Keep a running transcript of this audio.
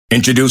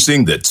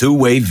Introducing the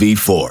two-way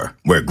V4,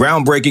 where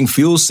groundbreaking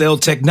fuel cell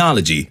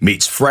technology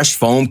meets fresh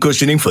foam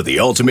cushioning for the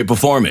ultimate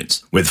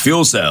performance. With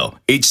fuel cell,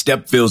 each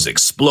step feels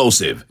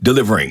explosive,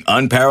 delivering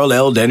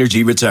unparalleled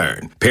energy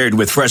return. Paired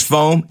with fresh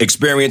foam,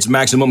 experience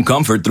maximum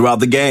comfort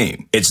throughout the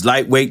game. Its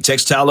lightweight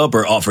textile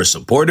upper offers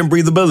support and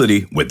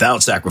breathability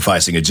without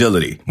sacrificing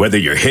agility. Whether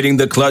you're hitting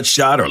the clutch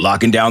shot or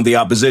locking down the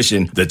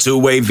opposition, the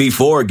two-way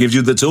V4 gives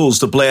you the tools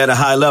to play at a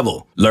high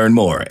level. Learn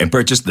more and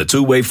purchase the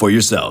two-way for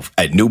yourself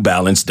at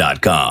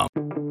newbalance.com. All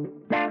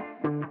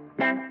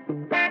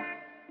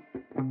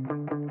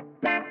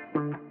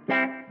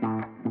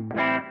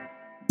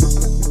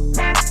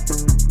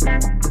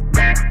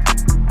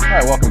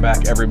right, welcome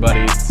back,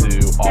 everybody,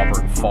 to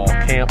Auburn Fall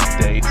Camp,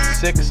 day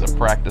 6 of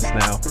practice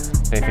now.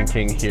 Nathan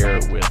King here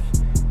with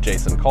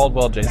Jason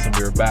Caldwell. Jason,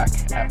 we were back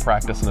at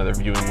practice, another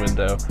viewing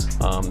window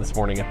this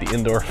morning at the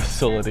indoor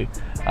facility.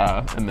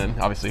 And then,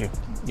 obviously,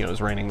 it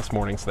was raining this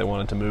morning, so they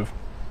wanted to move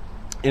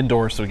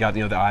indoors, so we got,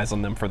 the eyes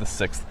on them for the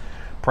 6th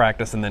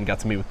practice, and then got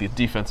to meet with the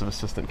defensive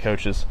assistant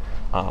coaches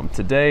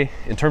today.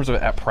 In terms of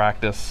at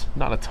practice,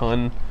 not a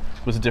ton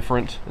was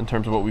different in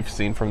terms of what we've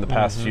seen from the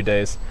past few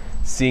days.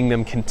 Seeing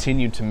them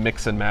continue to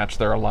mix and match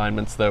their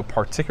alignments, though,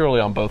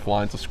 particularly on both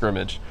lines of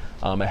scrimmage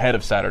ahead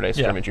of Saturday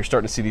scrimmage. You're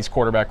starting to see these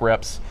quarterback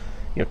reps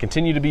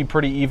continue to be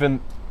pretty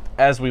even.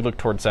 As we look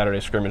toward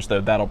Saturday scrimmage,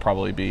 though, that'll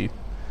probably be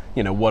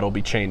what'll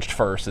be changed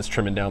first is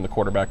trimming down the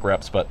quarterback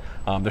reps, but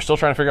they're still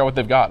trying to figure out what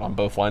they've got on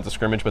both lines of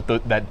scrimmage.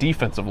 But that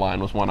defensive line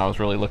was one I was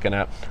really looking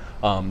at.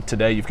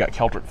 Today you've got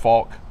Keldrick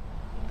Falk,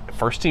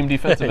 first team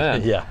defensive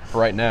end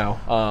right now.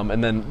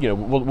 And then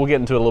we'll get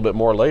into it a little bit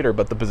more later,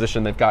 but the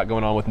position they've got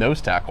going on with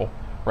nose tackle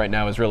right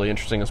now is really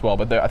interesting as well.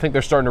 But I think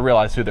they're starting to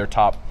realize who their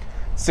top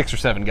 6 or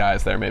 7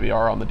 guys there maybe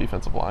are on the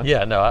defensive line.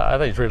 Yeah, no, I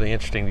think it's really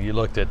interesting. You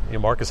looked at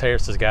Marcus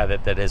Harris is a guy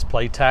that has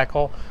played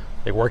tackle.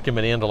 They worked him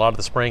at end a lot of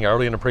the spring,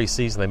 early in the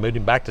preseason. They moved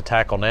him back to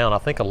tackle now, and I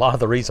think a lot of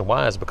the reason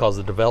why is because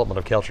of the development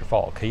of Keldrick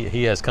Falk.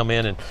 He has come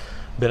in and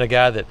been a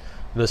guy that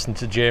listened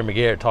to Jerry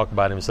McGarrett talk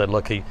about him and said,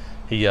 look,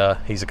 he's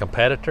a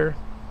competitor,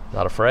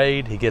 not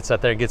afraid. He gets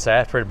out there and gets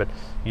after it, but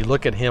you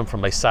look at him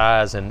from a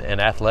size and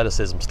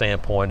athleticism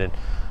standpoint, and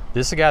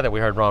this is a guy that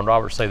we heard Ron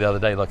Roberts say the other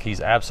day, look, he's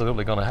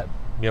absolutely going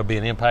to be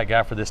an impact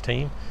guy for this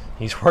team.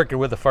 He's working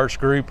with the first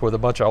group with a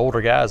bunch of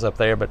older guys up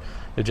there, but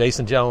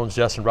Jason Jones,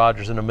 Justin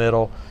Rogers in the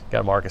middle,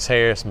 got Marcus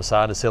Harris,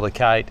 Messiah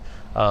Silikite.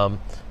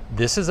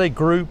 This is a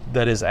group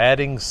that is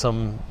adding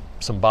some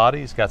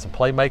bodies, got some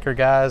playmaker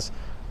guys.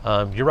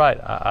 You're right.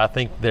 I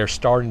think they're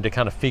starting to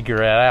kind of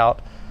figure it out.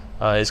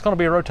 It's going to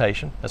be a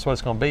rotation. That's what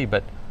it's going to be,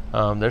 but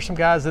there's some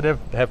guys that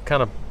have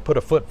kind of put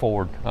a foot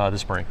forward this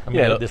spring.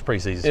 This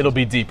preseason. It'll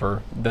be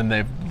deeper than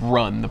they've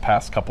run the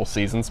past couple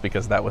seasons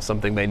because that was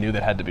something they knew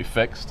that had to be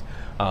fixed.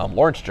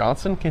 Lawrence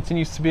Johnson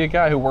continues to be a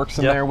guy who works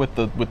in there with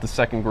the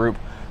second group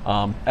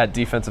at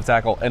defensive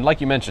tackle. And like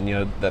you mentioned,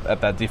 that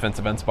at that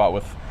defensive end spot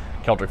with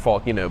Keldrick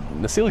Falk,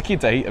 Nasili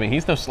Kinte,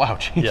 he's no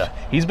slouch.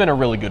 He's been a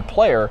really good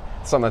player,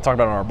 something I talked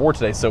about on our board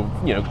today. So,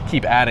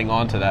 keep adding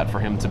on to that for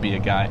him to be a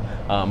guy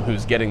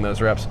who's getting those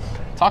reps.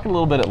 Talking a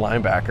little bit at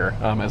linebacker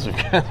as we've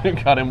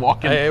got him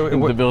walking in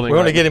the building. We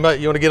want to get him.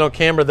 You want to get on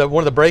camera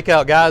one of the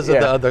breakout guys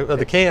of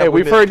the camp. Hey,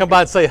 we've heard come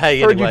by and say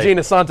hey. Heard anyway. Eugene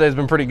Asante has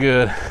been pretty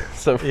good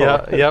so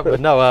far. But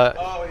no.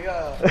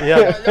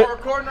 Y'all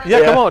recording right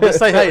now? Come on, just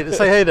say hey. Just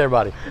say hey to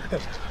everybody.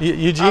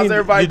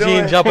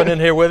 Eugene jumping in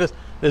here with us.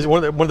 This is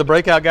one of the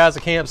breakout guys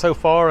at camp so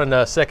far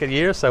in second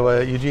year. So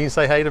Eugene,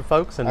 say hey to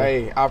folks.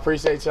 Hey, I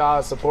appreciate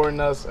y'all supporting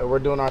us. We're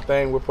doing our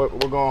thing. We're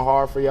going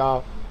hard for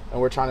y'all. And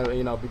we're trying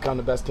to, become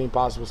the best team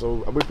possible. So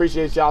we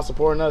appreciate y'all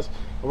supporting us,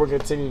 and we're going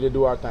to continue to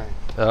do our thing.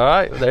 All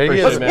right, there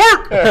you go.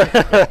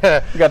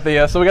 We got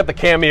the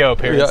cameo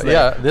appearance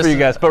for you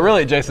guys. But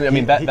really, Jason,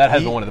 that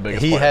has been one of the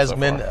biggest. He players has so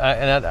been, far.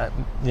 and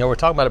we're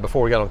talking about it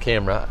before we got on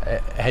camera.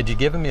 Had you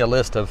given me a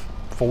list of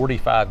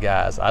 45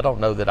 guys, I don't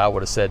know that I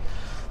would have said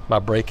my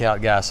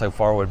breakout guy so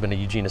far would have been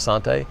a Eugene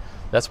Asante.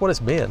 That's what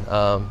it's been.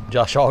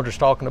 Josh Aldridge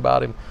talking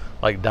about him.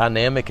 Like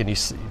dynamic, and you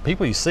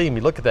see him,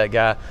 you look at that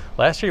guy.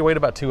 Last year he weighed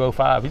about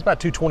 205. He's about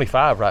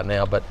 225 right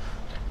now, but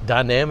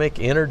dynamic,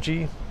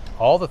 energy,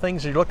 all the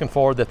things you're looking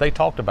for that they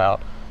talked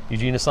about.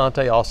 Eugene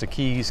Asante, Austin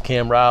Keys,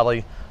 Cam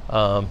Riley,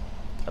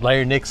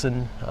 Larry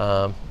Nixon,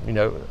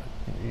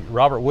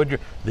 Robert Woodyer.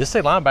 This is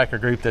a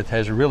linebacker group that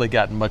has really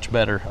gotten much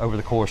better over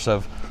the course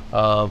of,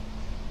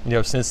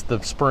 since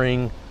the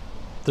spring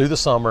through the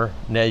summer.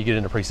 Now you get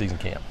into preseason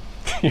camp.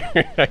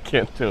 I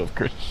can't do it,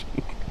 Christian.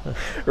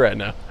 Right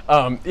now.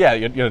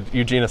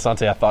 Eugene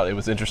Asante, I thought it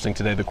was interesting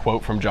today, the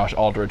quote from Josh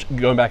Aldridge.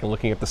 Going back and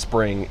looking at the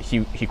spring,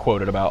 he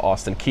quoted about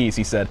Austin Keys.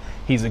 He said,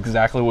 he's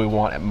exactly what we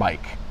want at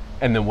Mike.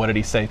 And then what did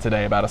he say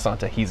today about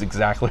Asante? He's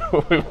exactly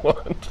what we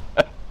want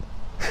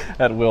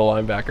at will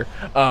linebacker.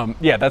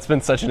 That's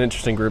been such an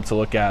interesting group to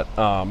look at.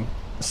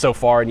 so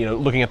far,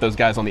 and looking at those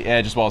guys on the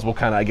edge, as well as we'll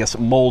kind of, I guess,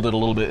 mold it a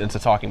little bit into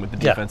talking with the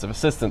defensive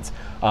assistants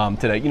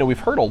today. We've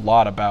heard a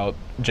lot about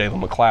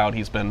Jalen McLeod.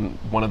 He's been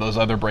one of those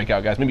other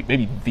breakout guys,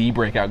 maybe the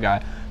breakout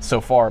guy so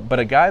far. But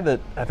a guy that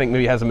I think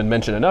maybe hasn't been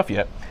mentioned enough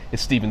yet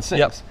is Steven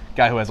Sings.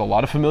 Guy who has a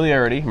lot of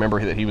familiarity.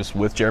 Remember that he was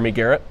with Jeremy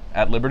Garrett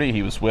at Liberty.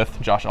 He was with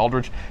Josh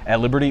Aldridge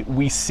at Liberty.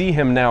 We see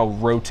him now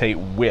rotate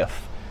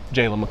with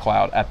Jalen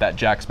McLeod at that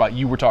jack spot.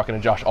 You were talking to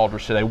Josh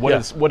Aldridge today. What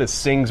does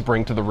Sings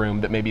bring to the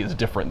room that maybe is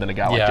different than a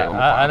guy like Jalen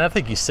McLeod? And I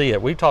think you see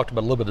it. We talked a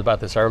little bit about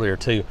this earlier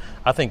too.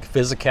 I think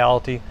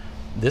physicality.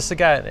 This is a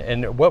guy,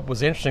 and what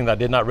was interesting that I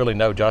did not really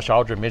know, Josh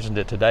Aldridge mentioned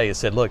it today, he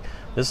said, look,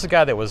 this is a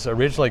guy that was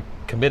originally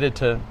committed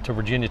to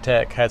Virginia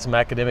Tech, had some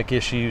academic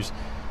issues.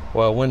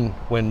 Well, when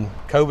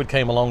COVID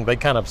came along, they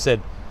kind of said,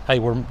 hey,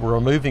 we're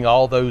removing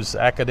all those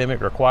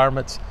academic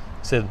requirements.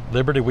 Said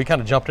Liberty, we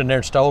kind of jumped in there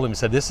and stole him and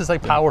said, this is a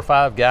Power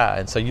 5 guy.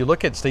 And so you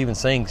look at Steven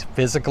Sings,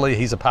 physically,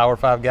 he's a Power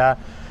 5 guy.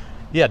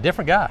 Yeah,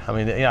 different guy. I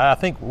mean, I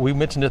think we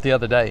mentioned it the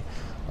other day.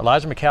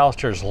 Elijah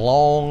McAllister's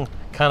long,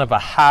 kind of a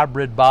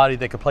hybrid body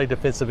that could play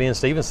defensive end.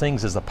 Steven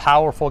Sings is a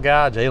powerful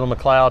guy. Jalen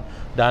McLeod,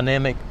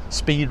 dynamic,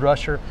 speed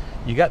rusher.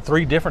 You got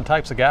 3 different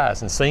types of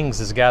guys, and Sings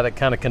is a guy that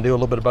kind of can do a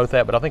little bit of both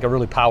that, but I think a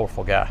really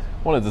powerful guy.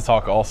 Wanted to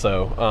talk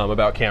also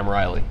about Cam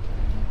Riley.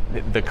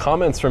 The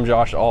comments from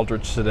Josh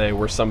Aldridge today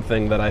were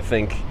something that I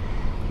think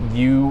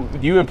you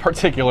in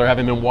particular,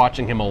 having been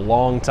watching him a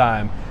long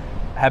time,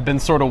 have been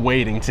sort of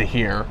waiting to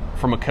hear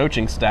from a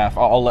coaching staff.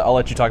 I'll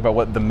let you talk about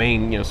what the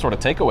main sort of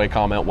takeaway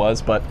comment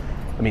was, but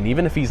I mean,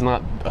 even if he's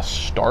not a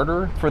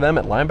starter for them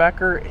at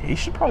linebacker, he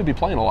should probably be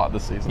playing a lot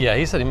this season. Yeah,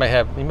 he said he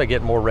may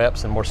get more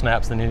reps and more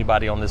snaps than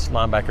anybody on this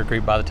linebacker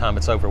group by the time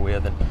it's over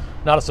with, and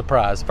not a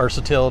surprise.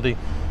 Versatility,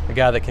 a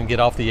guy that can get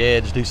off the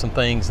edge, do some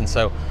things, and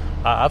so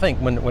I think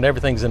when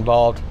everything's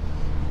involved,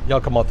 y'all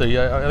come on through.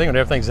 I think when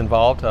everything's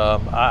involved,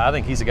 I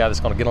think he's a guy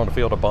that's going to get on the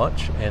field a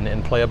bunch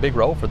and play a big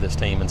role for this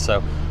team. And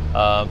so,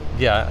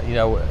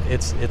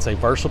 it's a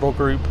versatile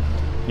group.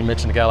 You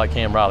mentioned a guy like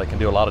Cam Riley can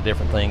do a lot of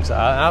different things.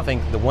 I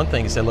think the one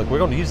thing he said, look, we're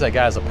going to use that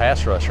guy as a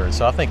pass rusher. And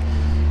so I think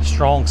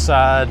strong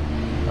side,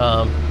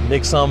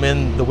 mix some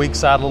in the weak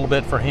side a little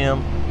bit for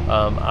him.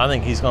 I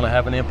think he's going to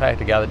have an impact.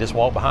 A guy that just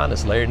walked behind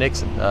us, Larry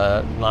Nixon,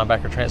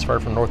 linebacker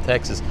transfer from North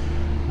Texas,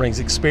 brings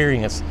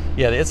experience.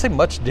 Yeah, it's a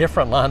much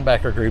different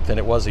linebacker group than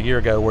it was a year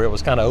ago, where it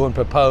was kind of Owen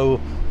Popo,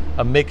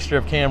 a mixture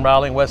of Cam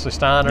Riley and Wesley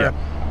Steiner.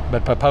 Yeah.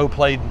 But Popo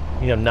played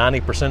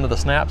 90% of the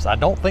snaps. I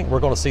don't think we're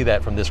going to see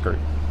that from this group.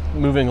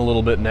 Moving a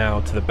little bit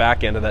now to the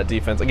back end of that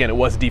defense. Again, it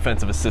was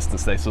defensive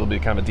assistants today, so it'll be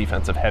kind of a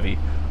defensive-heavy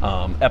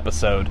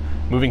episode.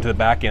 Moving to the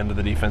back end of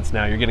the defense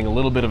now, you're getting a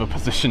little bit of a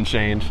position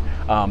change.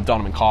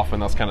 Donovan Kaufman,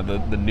 that's kind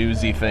of the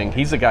newsy thing.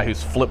 He's a guy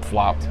who's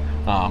flip-flopped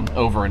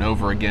over and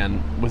over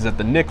again. Was at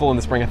the nickel in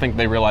the spring. I think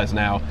they realize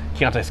now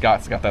Keontae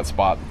Scott's got that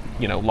spot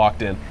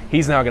locked in.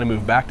 He's now going to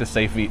move back to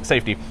safety.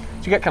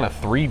 So you got kind of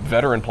 3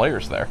 veteran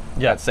players there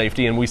at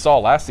safety, and we saw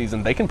last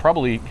season they can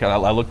probably.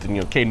 I looked and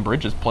Caden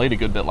Bridges played a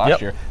good bit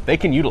last year. They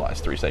can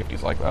utilize 3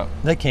 safeties like that.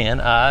 They can.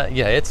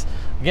 It's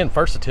again,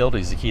 versatility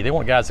is the key. They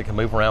want guys that can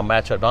move around,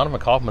 match up. Donovan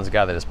Kaufman's a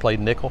guy that has played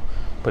nickel,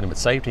 put him at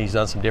safety. He's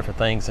done some different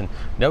things, and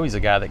he's a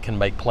guy that can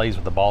make plays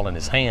with the ball in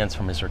his hands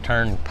from his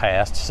return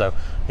past. So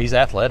he's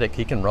athletic.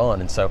 He can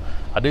run, and so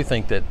I do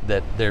think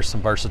that there's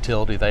some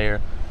versatility there.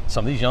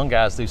 Some of these young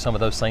guys do some of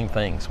those same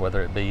things,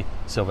 whether it be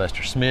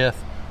Sylvester Smith,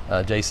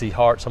 J.C.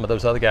 Hart, some of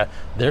those other guys.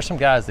 There's some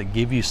guys that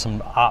give you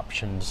some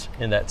options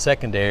in that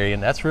secondary,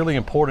 and that's really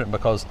important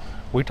because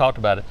we talked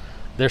about it.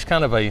 There's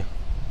kind of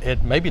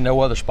maybe no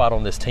other spot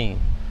on this team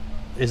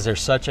is there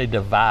such a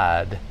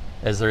divide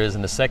as there is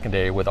in the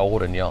secondary with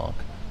old and young.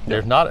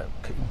 There's not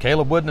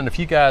Caleb Wooden and a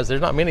few guys.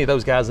 There's not many of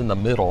those guys in the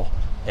middle.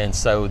 And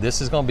so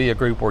this is going to be a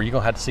group where you're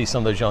going to have to see some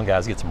of those young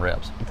guys get some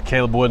reps.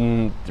 Caleb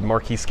Wooden,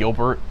 Marquise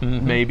Gilbert,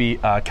 maybe.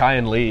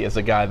 Kyan Lee is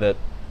a guy that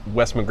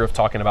Wes McGriff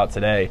talking about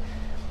today.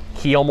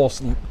 He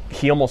almost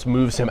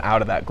moves him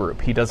out of that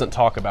group. He doesn't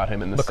talk about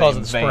him in the because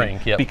same of the vein spring.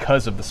 Yep.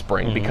 Because of the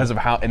spring, because of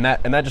how, and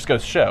that just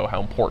goes to show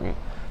how important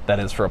that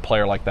is for a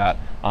player like that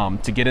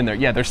to get in there.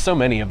 Yeah, there's so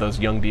many of those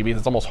young DBs.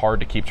 It's almost hard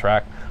to keep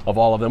track of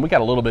all of them. We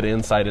got a little bit of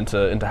insight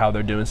into how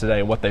they're doing today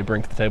and what they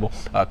bring to the table.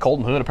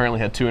 Colton Hood apparently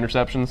had 2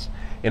 interceptions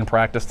in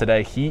practice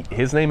today.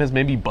 His name has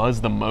maybe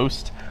buzzed the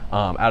most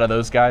out of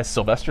those guys.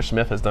 Sylvester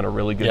Smith has done a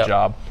really good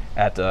job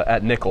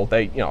at nickel.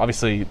 They,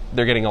 obviously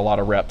they're getting a lot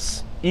of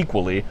reps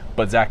equally,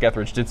 but Zach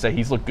Etheridge did say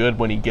he's looked good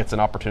when he gets an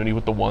opportunity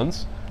with the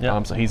ones.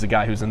 So he's a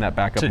guy who's in that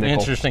backup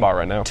nickel spot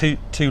right now.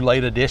 Two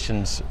late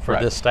additions for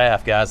this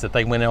staff, guys, that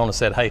they went on and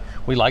said, hey,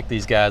 we like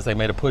these guys. They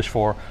made a push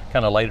for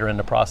kind of later in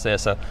the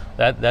process. So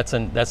that's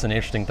an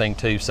interesting thing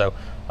too. So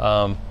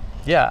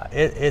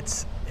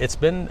it's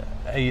been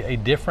a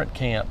different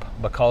camp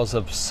because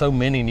of so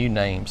many new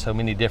names, so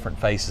many different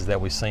faces that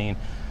we've seen.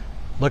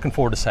 Looking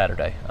forward to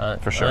Saturday.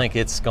 For sure. I think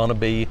it's going to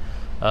be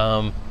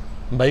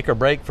make or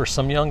break for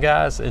some young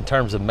guys in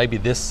terms of maybe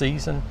this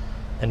season,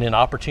 and then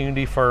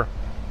opportunity for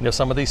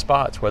some of these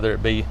spots, whether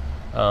it be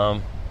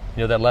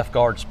that left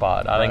guard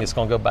spot. I think it's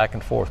going to go back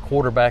and forth.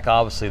 Quarterback,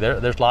 obviously,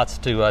 there's lots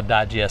to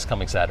digest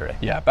coming Saturday.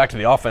 Yeah, back to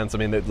the offense. I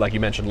mean, like you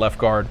mentioned, left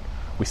guard.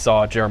 We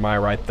saw Jeremiah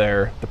right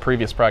there. The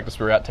previous practice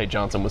we were at, Tate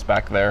Johnson was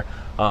back there.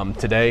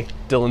 Today,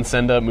 Dylan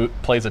Senda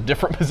plays a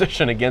different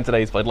position again today.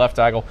 He's played left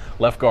tackle,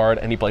 left guard,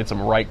 and he played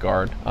some right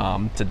guard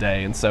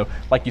today. And so,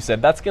 like you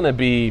said, that's going to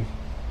be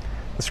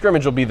 – the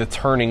scrimmage will be the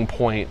turning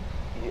point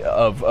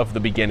of the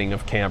beginning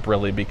of camp,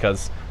 really,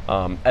 because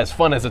as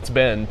fun as it's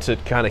been to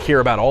kind of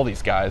hear about all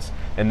these guys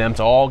and them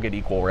to all get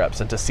equal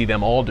reps and to see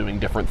them all doing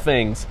different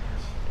things,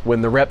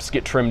 when the reps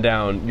get trimmed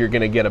down, you're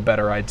going to get a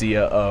better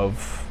idea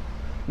of,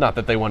 not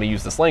that they want to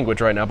use this language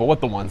right now, but what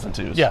the ones and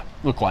twos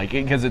look like.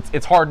 Because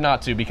it's hard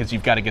not to, because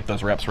you've got to get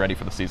those reps ready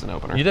for the season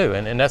opener. You do,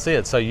 and that's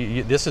it. So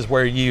this is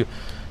where you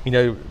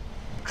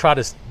try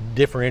to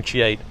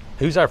differentiate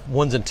who's our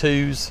ones and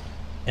twos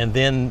and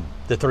then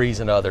the threes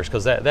and others,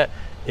 because that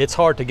it's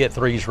hard to get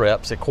threes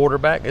reps at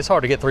quarterback. It's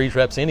hard to get threes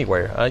reps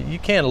anywhere. You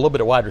can a little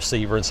bit at wide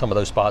receiver in some of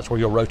those spots where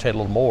you'll rotate a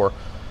little more.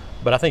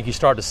 But I think you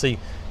start to see,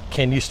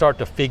 can you start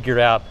to figure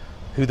out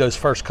who those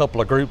first couple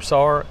of groups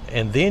are,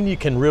 and then you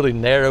can really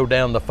narrow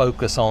down the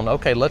focus on,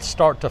 okay, let's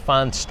start to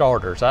find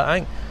starters.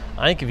 I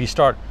think if you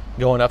start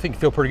going, I think you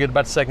feel pretty good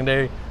about the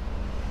secondary.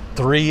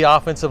 3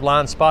 offensive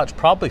line spots,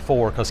 probably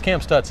 4, because Cam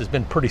Stutz has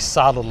been pretty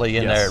solidly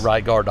in there at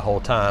right guard the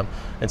whole time.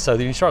 And so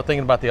then you start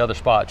thinking about the other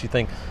spots. You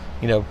think,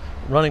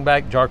 running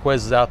back Jarquez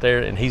is out there,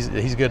 and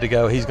he's good to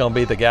go. He's going to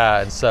be the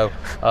guy. And so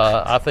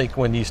I think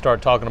when you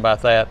start talking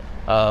about that,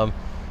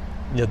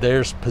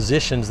 there's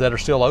positions that are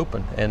still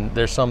open, and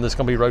there's some that's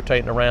going to be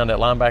rotating around at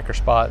linebacker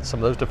spot, some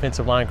of those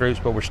defensive line groups,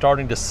 but we're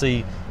starting to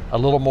see a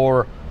little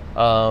more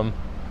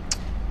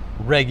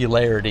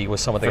regularity with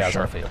some of the guys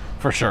on the field.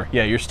 For sure.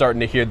 Yeah, you're starting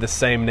to hear the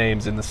same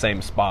names in the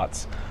same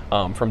spots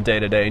from day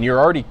to day, and you're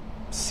already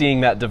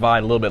seeing that divide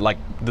a little bit. Like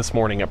this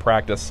morning at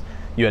practice,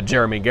 you had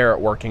Jeremy Garrett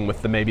working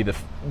with maybe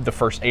the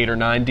first 8 or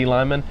 9 D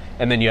linemen,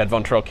 and then you had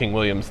Vontrell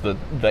King-Williams,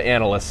 the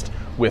analyst,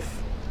 with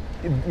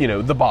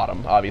the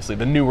bottom, obviously,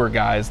 the newer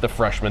guys, the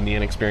freshmen, the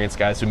inexperienced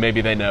guys who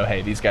maybe they know,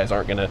 hey, these guys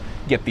aren't going to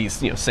get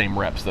these same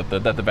reps that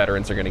the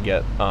veterans are going to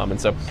get. And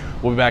so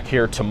we'll be back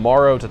here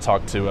tomorrow to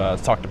talk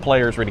to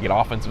players. We're going to get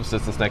offensive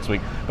assistants next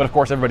week. But of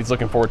course, everybody's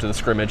looking forward to the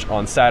scrimmage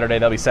on Saturday.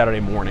 That'll be Saturday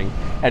morning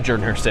at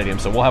Jordan-Hare Stadium.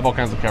 So we'll have all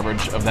kinds of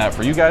coverage of that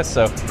for you guys.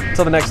 So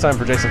until the next time,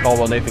 for Jason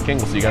Caldwell, Nathan King,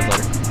 we'll see you guys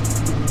later.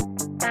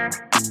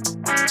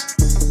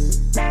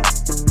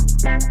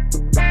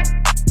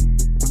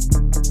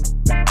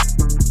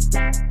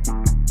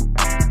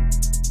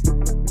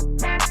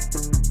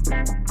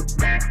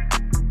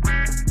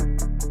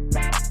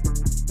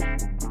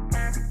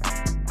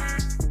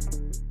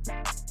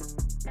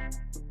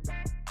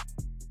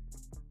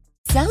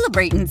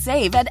 Celebrate and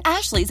save at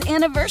Ashley's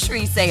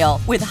Anniversary Sale.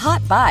 With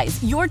Hot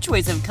Buys, your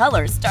choice of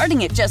colors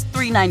starting at just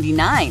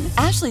 $3.99.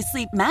 Ashley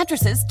Sleep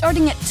mattresses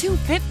starting at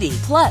 $2.50.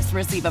 Plus,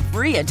 receive a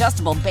free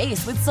adjustable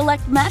base with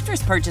select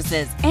mattress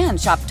purchases. And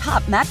shop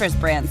top mattress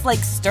brands like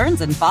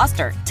Stearns &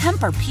 Foster,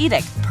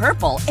 Tempur-Pedic,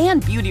 Purple,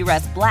 and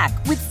Beautyrest Black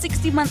with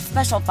 60-month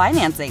special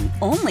financing.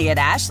 Only at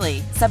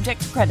Ashley.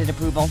 Subject to credit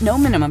approval. No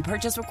minimum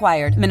purchase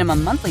required.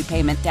 Minimum monthly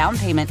payment, down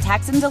payment,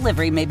 tax, and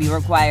delivery may be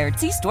required.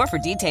 See store for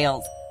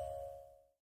details.